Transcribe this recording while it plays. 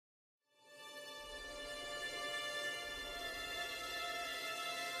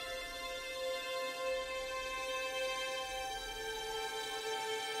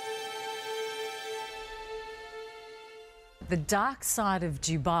the dark side of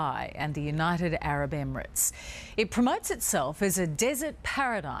Dubai and the United Arab Emirates. It promotes itself as a desert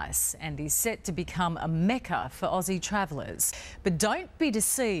paradise and is set to become a mecca for Aussie travellers. But don't be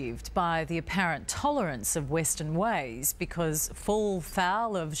deceived by the apparent tolerance of Western ways, because fall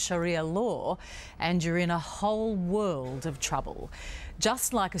foul of Sharia law and you're in a whole world of trouble.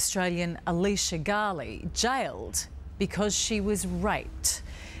 Just like Australian Alicia Ghali, jailed because she was raped.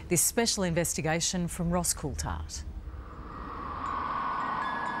 This special investigation from Ross Coulthart.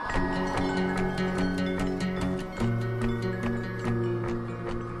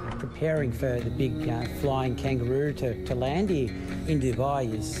 Preparing for the big flying kangaroo to land here in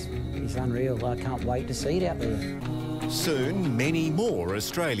Dubai is unreal. I can't wait to see it out there. Soon, many more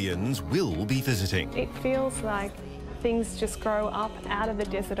Australians will be visiting. It feels like things just grow up out of the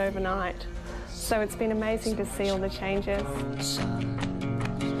desert overnight. So it's been amazing to see all the changes.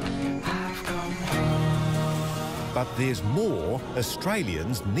 But there's more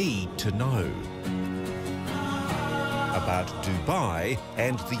Australians need to know about Dubai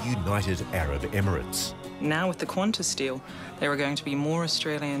and the United Arab Emirates. Now with the Qantas deal, there are going to be more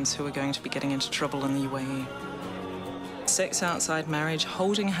Australians who are going to be getting into trouble in the UAE. Sex outside marriage,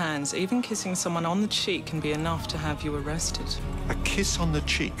 holding hands, even kissing someone on the cheek can be enough to have you arrested. A kiss on the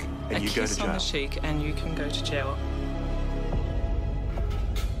cheek and you go to jail? A kiss on the cheek and you can go to jail.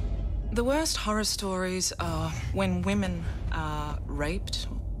 The worst horror stories are when women are raped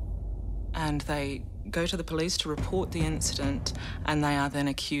and they go to the police to report the incident and they are then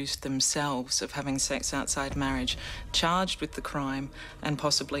accused themselves of having sex outside marriage, charged with the crime and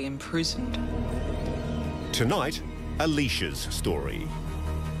possibly imprisoned. Tonight, Alicia's story.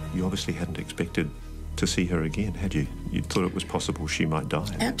 You obviously hadn't expected to see her again, had you? You thought it was possible she might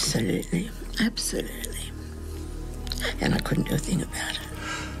die. Absolutely, absolutely. And I couldn't do a thing about it.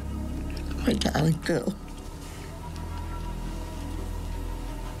 My darling girl.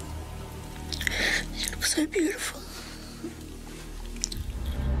 She looks so beautiful.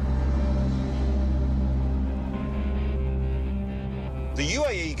 The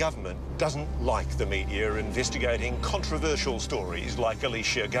UAE government doesn't like the media investigating controversial stories like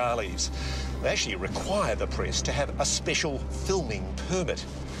Alicia Ghali's. They actually require the press to have a special filming permit,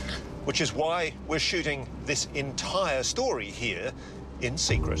 which is why we're shooting this entire story here in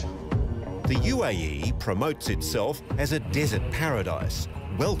secret. The UAE promotes itself as a desert paradise,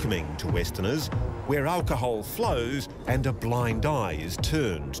 welcoming to Westerners, where alcohol flows and a blind eye is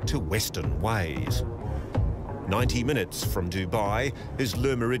turned to Western ways. 90 minutes from Dubai is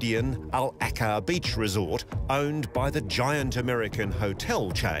Le Méridien Al Akar Beach Resort, owned by the giant American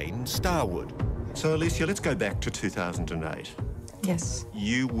hotel chain Starwood. So, Alicia, let's go back to 2008. Yes.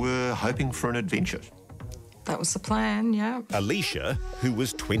 You were hoping for an adventure. That was the plan, yeah. Alicia, who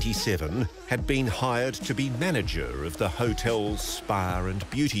was 27, had been hired to be manager of the hotel's spa and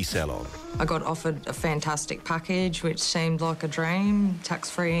beauty salon. I got offered a fantastic package, which seemed like a dream,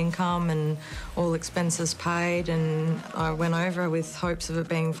 tax-free income and all expenses paid, and I went over with hopes of it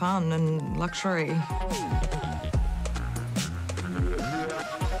being fun and luxury.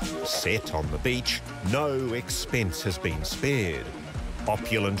 Set on the beach, no expense has been spared.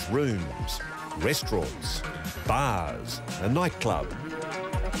 Opulent rooms, restaurants, bars, a nightclub,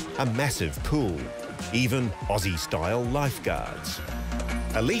 a massive pool, even Aussie-style lifeguards.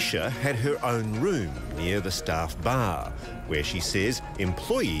 Alicia had her own room near the staff bar, where she says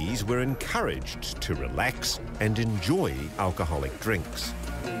employees were encouraged to relax and enjoy alcoholic drinks.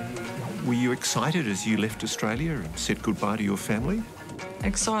 Were you excited as you left Australia and said goodbye to your family?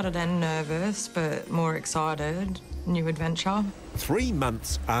 Excited and nervous, but more excited. New adventure. 3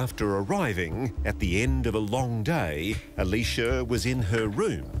 months after arriving, at the end of a long day, Alicia was in her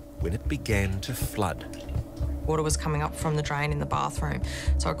room when it began to flood. Water was coming up from the drain in the bathroom.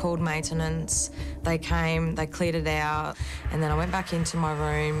 So I called maintenance. They came, they cleared it out, and then I went back into my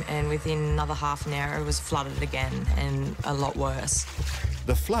room, and within another half an hour it was flooded again, and a lot worse.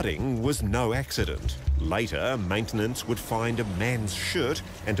 The flooding was no accident. Later, maintenance would find a man's shirt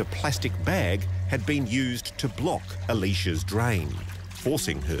and a plastic bag had been used to block Alicia's drain,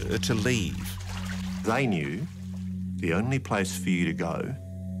 forcing her to leave. They knew the only place for you to go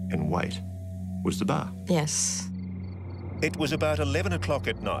and wait was the bar. Yes. It was about 11 o'clock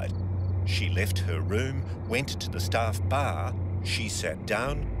at night. She left her room, went to the staff bar. She sat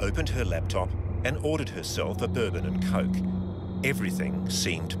down, opened her laptop and ordered herself a bourbon and Coke. Everything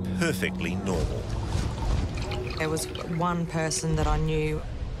seemed perfectly normal. There was one person that I knew.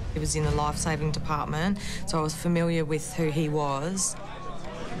 He was in the life-saving department, so I was familiar with who he was.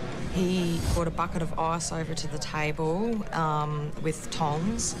 He brought a bucket of ice over to the table with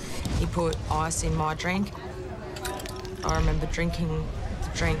tongs. He put ice in my drink. I remember drinking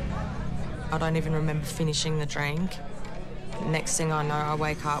the drink. I don't even remember finishing the drink. Next thing I know, I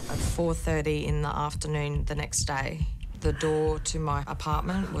wake up at 4:30 in the afternoon the next day. The door to my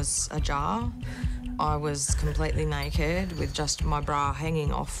apartment was ajar. I was completely naked with just my bra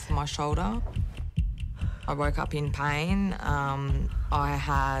hanging off my shoulder. I woke up in pain. I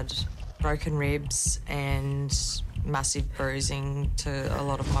had broken ribs and massive bruising to a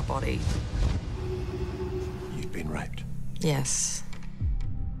lot of my body. You'd been raped? Yes.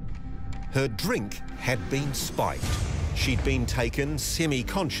 Her drink had been spiked. She'd been taken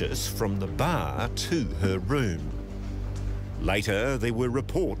semi-conscious from the bar to her room. Later, there were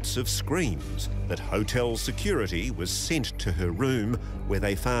reports of screams that hotel security was sent to her room where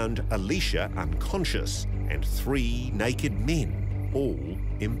they found Alicia unconscious and 3 naked men, all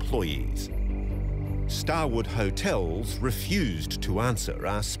employees. Starwood Hotels refused to answer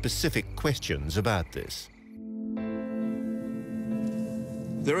our specific questions about this.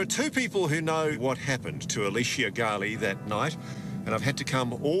 There are 2 people who know what happened to Alicia Gali that night, and I've had to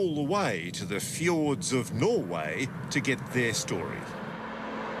come all the way to the fjords of Norway to get their story.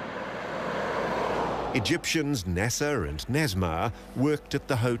 Egyptians Nasser and Nazmar worked at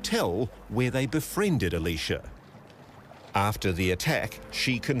the hotel where they befriended Alicia. After the attack,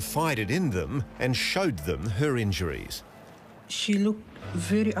 she confided in them and showed them her injuries. She looked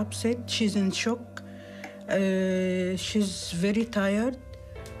very upset. She's in shock. She's very tired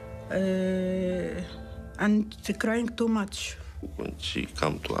and crying too much. When she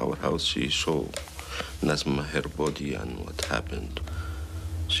come to our house, she saw Nazma, her body and what happened.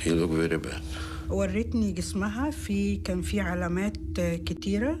 She looked very bad. ورتني جسمها كان في علامات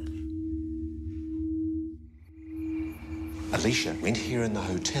كتيرة. Alicia went here in the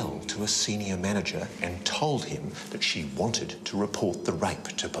hotel to a senior manager and told him that she wanted to report the rape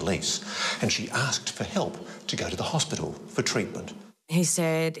to police, and she asked for help to go to the hospital for treatment. He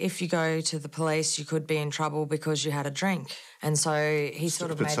said, if you go to the police, you could be in trouble because you had a drink. And so he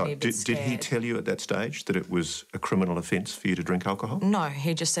sort of made me a bit scared. Did he tell you at that stage that it was a criminal offence for you to drink alcohol? No,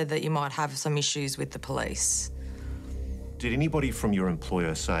 he just said that you might have some issues with the police. Did anybody from your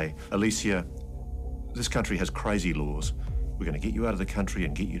employer say, Alicia, this country has crazy laws. We're going to get you out of the country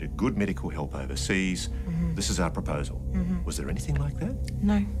and get you to good medical help overseas. This is our proposal. Was there anything like that?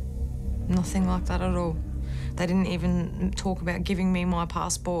 No, nothing like that at all. They didn't even talk about giving me my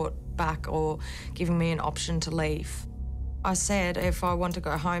passport back or giving me an option to leave. I said, if I want to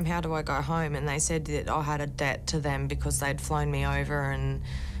go home, how do I go home? And they said that I had a debt to them because they'd flown me over and...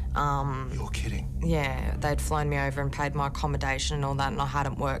 You're kidding? Yeah, they'd flown me over and paid my accommodation and all that, and I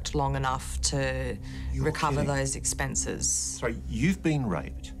hadn't worked long enough to recover those expenses. So you've been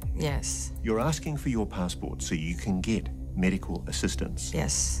raped? Yes. You're asking for your passport so you can get medical assistance?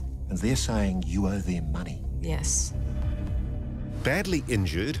 Yes. And they're saying you owe them money? Yes. Badly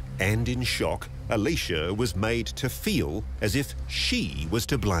injured and in shock, Alicia was made to feel as if she was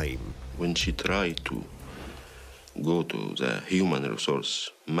to blame. When she tried to go to the human resource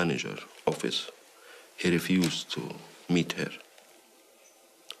manager office, he refused to meet her.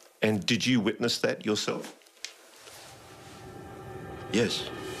 And did you witness that yourself? Yes,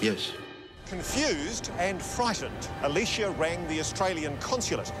 yes. Confused and frightened, Alicia rang the Australian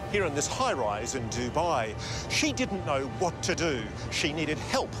consulate here in this high-rise in Dubai. She didn't know what to do. She needed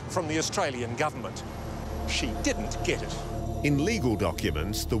help from the Australian government. She didn't get it. In legal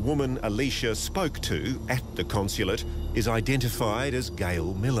documents, the woman Alicia spoke to at the consulate is identified as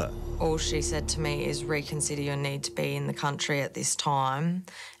Gail Miller. All she said to me is reconsider your need to be in the country at this time,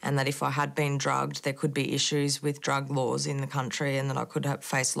 and that if I had been drugged, there could be issues with drug laws in the country and that I could have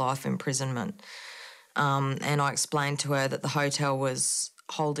faced life imprisonment. And I explained to her that the hotel was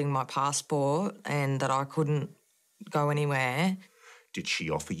holding my passport and that I couldn't go anywhere. Did she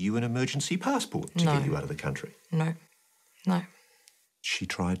offer you an emergency passport to get you out of the country? No. No. She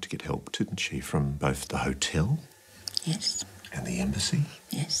tried to get help, didn't she, from both the hotel? Yes. And the embassy?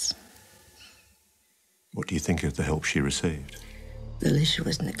 Yes. What do you think of the help she received? Alicia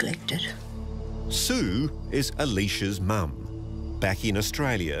was neglected. Sue is Alicia's mum. Back in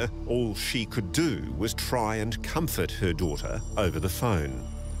Australia, all she could do was try and comfort her daughter over the phone.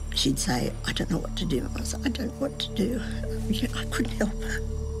 She'd say, I don't know what to do. I said, I don't know what to do. I couldn't help her.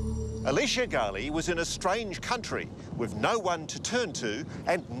 Alicia Gali was in a strange country with no one to turn to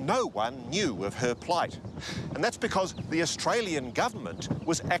and no one knew of her plight. And that's because the Australian government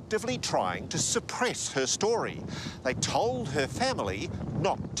was actively trying to suppress her story. They told her family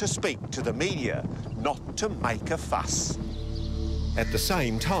not to speak to the media, not to make a fuss. At the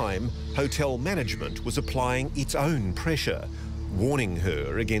same time, hotel management was applying its own pressure, warning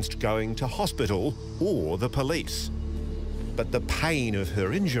her against going to hospital or the police. but the pain of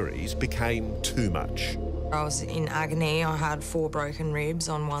her injuries became too much. I was in agony. I had 4 broken ribs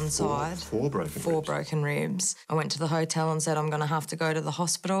on one side. Four broken ribs. I went to the hotel and said, I'm going to have to go to the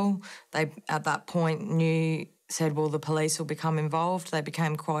hospital. They, at that point, said, well, the police will become involved. They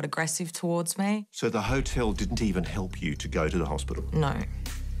became quite aggressive towards me. So the hotel didn't even help you to go to the hospital? No.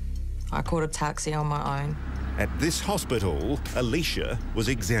 I called a taxi on my own. At this hospital, Alicia was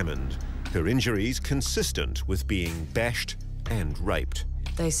examined. Her injuries consistent with being bashed and raped.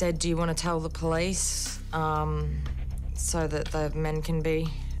 They said, do you want to tell the police so that the men can be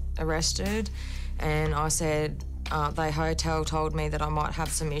arrested? And I said, the hotel told me that I might have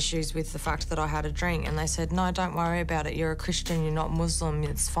some issues with the fact that I had a drink. And they said, no, don't worry about it. You're a Christian, you're not Muslim,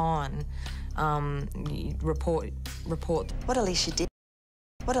 it's fine. Report. What Alicia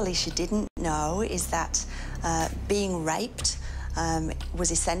didn't know is that being raped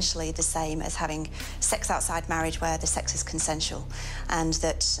was essentially the same as having sex outside marriage where the sex is consensual, and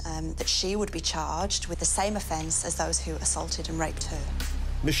that she would be charged with the same offence as those who assaulted and raped her.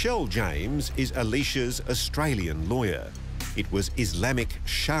 Michelle James is Alicia's Australian lawyer. It was Islamic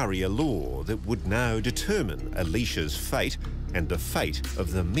Sharia law that would now determine Alicia's fate and the fate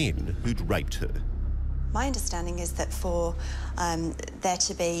of the men who'd raped her. My understanding is that for there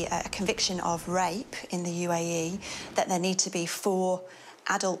to be a conviction of rape in the UAE, that there need to be 4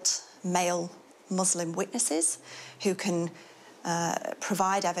 adult male Muslim witnesses who can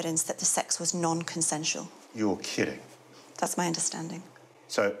provide evidence that the sex was non-consensual. You're kidding. That's my understanding.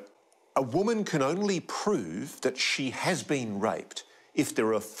 So a woman can only prove that she has been raped if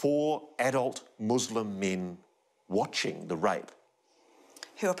there are 4 adult Muslim men watching the rape,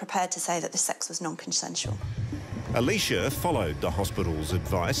 who are prepared to say that the sex was non-consensual. Alicia followed the hospital's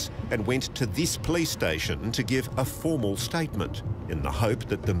advice and went to this police station to give a formal statement in the hope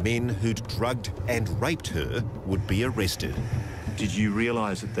that the men who'd drugged and raped her would be arrested. Did you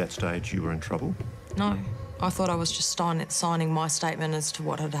realise at that stage you were in trouble? No. I thought I was just signing my statement as to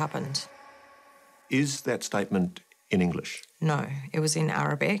what had happened. Is that statement in English? No, it was in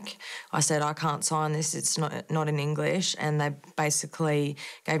Arabic. I said, I can't sign this, it's not in English, and they basically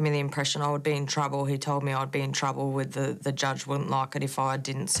gave me the impression I would be in trouble. He told me I'd be in trouble with the judge wouldn't like it if I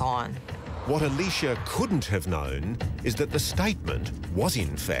didn't sign. What Alicia couldn't have known is that the statement was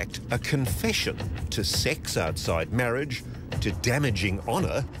in fact a confession to sex outside marriage, to damaging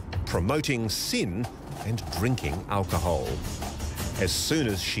honour, promoting sin and drinking alcohol. As soon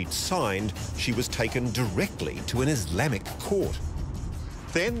as she'd signed, she was taken directly to an Islamic court.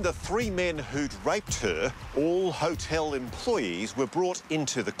 Then the 3 men who'd raped her, all hotel employees, were brought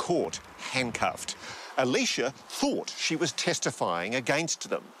into the court, handcuffed. Alicia thought she was testifying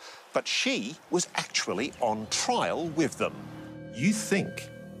against them, but she was actually on trial with them. You think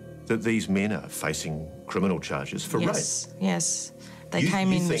that these men are facing criminal charges for rape? Yes. They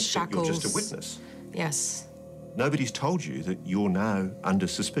came in with shackles. You're just a witness? Yes. Nobody's told you that you're now under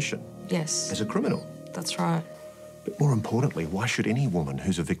suspicion? Yes. As a criminal? That's right. But more importantly, why should any woman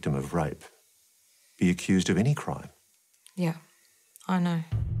who's a victim of rape be accused of any crime? Yeah, I know.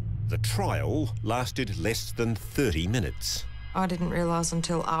 The trial lasted less than 30 minutes. I didn't realise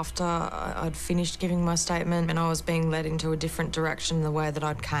until after I'd finished giving my statement and I was being led into a different direction the way that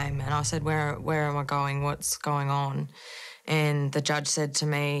I'd came. And I said, where am I going? What's going on? And the judge said to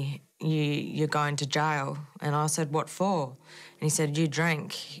me, you're going to jail. And I said, what for? And he said, you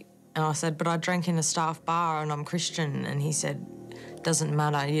drank. And I said, but I drank in a staff bar and I'm Christian. And he said, doesn't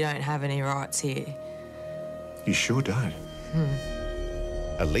matter, you don't have any rights here. You sure don't.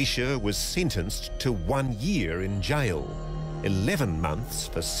 Alicia was sentenced to 1 year in jail, 11 months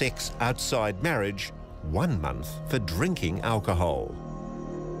for sex outside marriage, 1 month for drinking alcohol.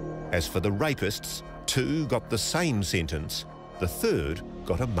 As for the rapists, 2 got the same sentence, the 3rd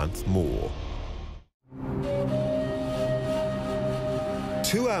got a month more.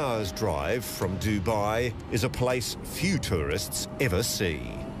 2 hours' drive from Dubai is a place few tourists ever see.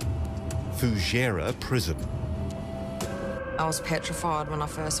 Fujairah Prison. I was petrified when I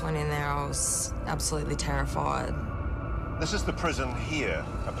first went in there. I was absolutely terrified. This is the prison here,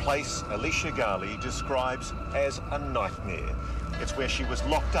 a place Alicia Ghali describes as a nightmare. It's where she was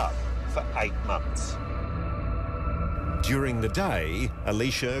locked up for 8 months. During the day,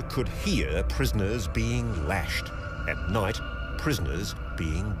 Alicia could hear prisoners being lashed. At night, prisoners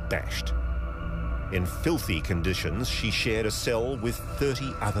being bashed. In filthy conditions, she shared a cell with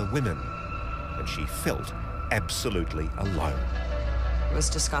 30 other women, and she felt absolutely alone. It was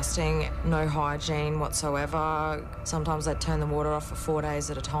disgusting, no hygiene whatsoever. Sometimes they'd turn the water off for 4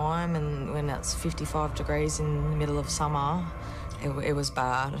 days at a time, and when it's 55 degrees in the middle of summer, it was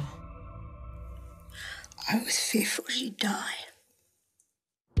bad. I was fearful she'd die.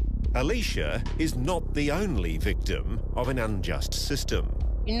 Alicia is not the only victim of an unjust system.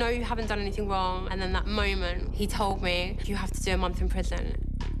 You know you haven't done anything wrong, and then that moment he told me, you have to do a month in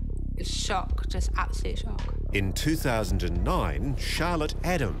prison. It's shock, just absolute shock. In 2009, Charlotte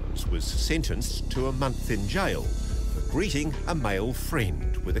Adams was sentenced to a month in jail for greeting a male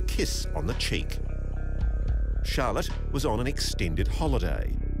friend with a kiss on the cheek. Charlotte was on an extended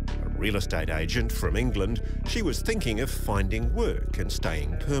holiday. A real estate agent from England, she was thinking of finding work and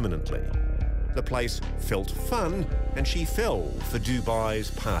staying permanently. The place felt fun, and she fell for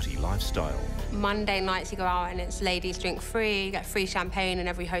Dubai's party lifestyle. Monday nights you go out and it's ladies drink free, you get free champagne in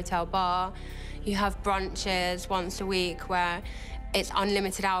every hotel bar. You have brunches once a week where it's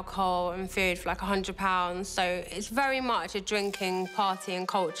unlimited alcohol and food for like £100. So it's very much a drinking, partying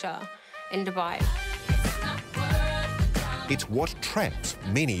culture in Dubai. It's what traps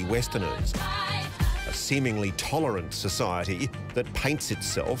many Westerners. A seemingly tolerant society that paints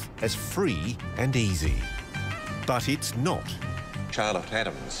itself as free and easy. But it's not. Charlotte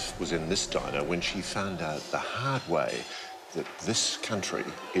Adams was in this diner when she found out the hard way that this country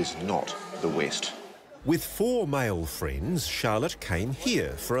is not the West. With 4 male friends, Charlotte came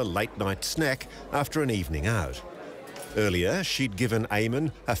here for a late-night snack after an evening out. Earlier, she'd given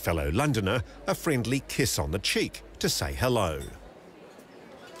Eamon, a fellow Londoner, a friendly kiss on the cheek to say hello.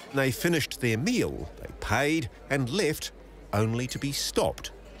 They finished their meal, they paid and left, only to be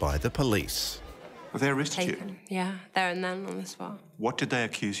stopped by the police. Well, they arrested you? Yeah, there and then on the spot. What did they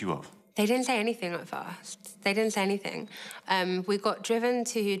accuse you of? They didn't say anything at first. They didn't say anything. We got driven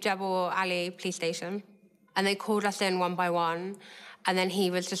to Jebel Ali police station, and they called us in one by one. And then he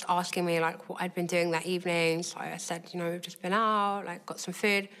was just asking me, like, what I'd been doing that evening. So I said, you know, we've just been out, like, got some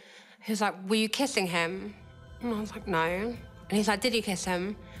food. He was like, were you kissing him? And I was like, no. And he's like, did you kiss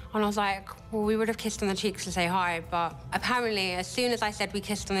him? And I was like, well, we would have kissed on the cheeks to say hi, but apparently as soon as I said we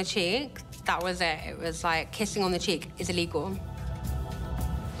kissed on the cheek, that was it. It was like, kissing on the cheek is illegal.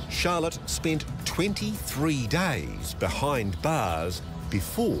 Charlotte spent 23 days behind bars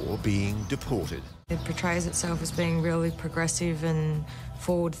before being deported. It portrays itself as being really progressive and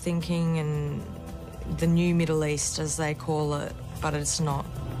forward-thinking and the new Middle East, as they call it, but it's not.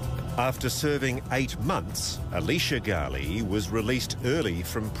 After serving 8 months, Alicia Ghali was released early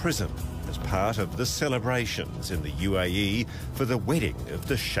from prison as part of the celebrations in the UAE for the wedding of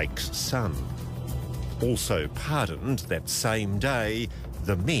the Sheikh's son. Also pardoned that same day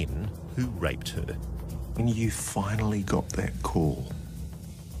the men who raped her. When you finally got that call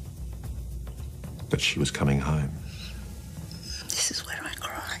that she was coming home, This is where I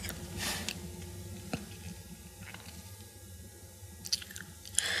cry.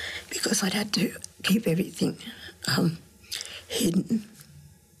 Because I'd had to keep everything hidden.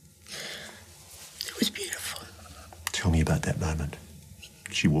 It was beautiful. tell me about that moment.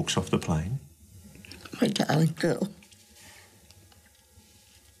 She walks off the plane. My darling girl.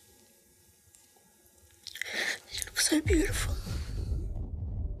 She looks so beautiful.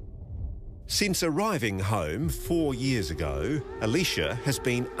 Since arriving home 4 years ago, Alicia has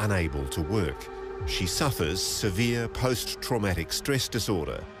been unable to work. She suffers severe post-traumatic stress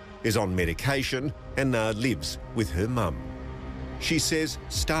disorder, is on medication and now lives with her mum. She says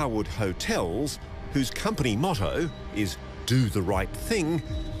Starwood Hotels, whose company motto is "Do the right thing,"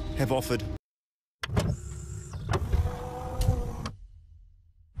 have offered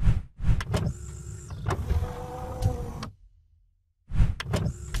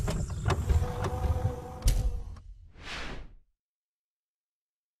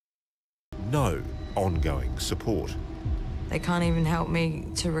no ongoing support. They can't even help me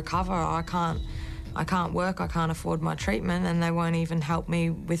to recover. I can't work, I can't afford my treatment, and they won't even help me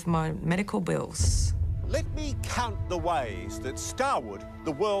with my medical bills. Let me count the ways that Starwood,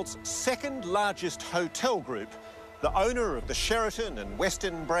 the world's second largest hotel group, the owner of the Sheraton and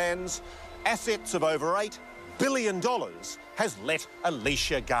Westin brands, assets of over $8 billion, has let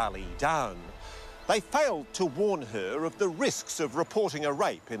Alicia Ghali down. They failed to warn her of the risks of reporting a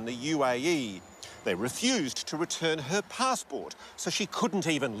rape in the UAE. They refused to return her passport, so she couldn't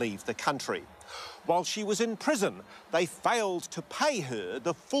even leave the country. While she was in prison, they failed to pay her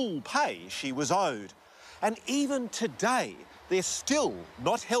the full pay she was owed. And even today, they're still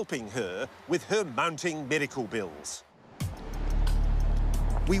not helping her with her mounting medical bills.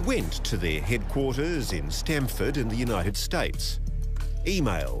 We went to their headquarters in Stamford in the United States,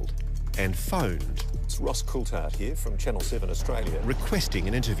 emailed and phoned. It's Ross Coulthard here from Channel 7 Australia. Requesting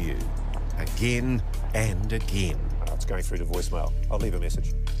an interview, again and again. Oh, it's going through to voicemail. I'll leave a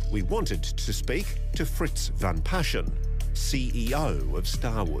message. We wanted to speak to Fritz van Paschen, CEO of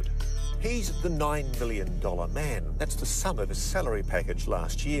Starwood. He's the $9 million man. That's the sum of his salary package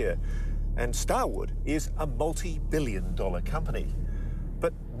last year. And Starwood is a multi-billion-dollar company.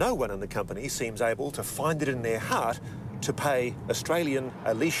 But no one in the company seems able to find it in their heart to pay Australian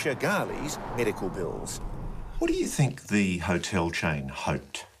Alicia Garley's medical bills. What do you think the hotel chain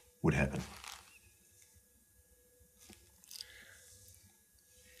hoped would happen?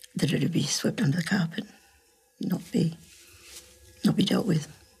 That it'd be swept under the carpet, not be dealt with,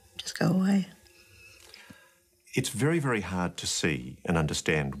 just go away. It's very, very hard to see and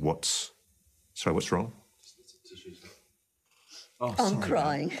understand what's... Sorry, what's wrong? Oh, I'm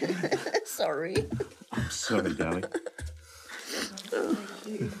crying. Sorry. I'm sorry, darling. Do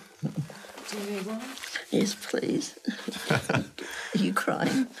you need one? Yes, please. Are you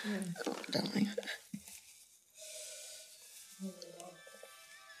crying? Oh, darling.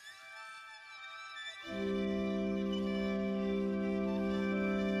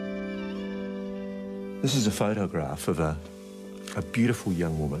 This is a photograph of a beautiful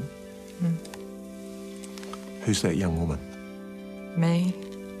young woman. Who's that young woman? Me,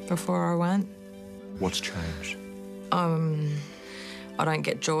 before I went. What's changed? I don't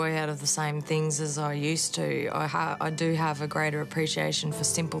get joy out of the same things as I used to. I do have a greater appreciation for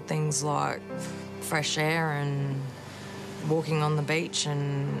simple things like fresh air and walking on the beach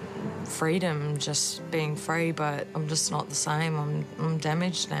and freedom, just being free, but I'm just not the same. I'm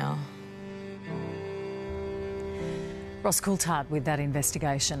damaged now. Ross Coulthard with that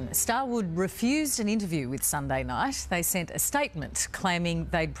investigation. Starwood refused an interview with Sunday Night. They sent a statement claiming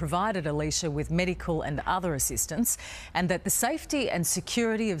they'd provided Alicia with medical and other assistance and that the safety and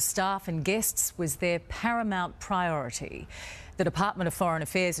security of staff and guests was their paramount priority. The Department of Foreign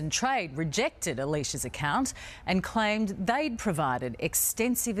Affairs and Trade rejected Alicia's account and claimed they'd provided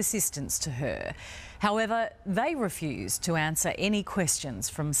extensive assistance to her. However, they refused to answer any questions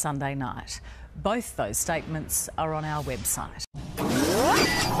from Sunday Night. Both those statements are on our website.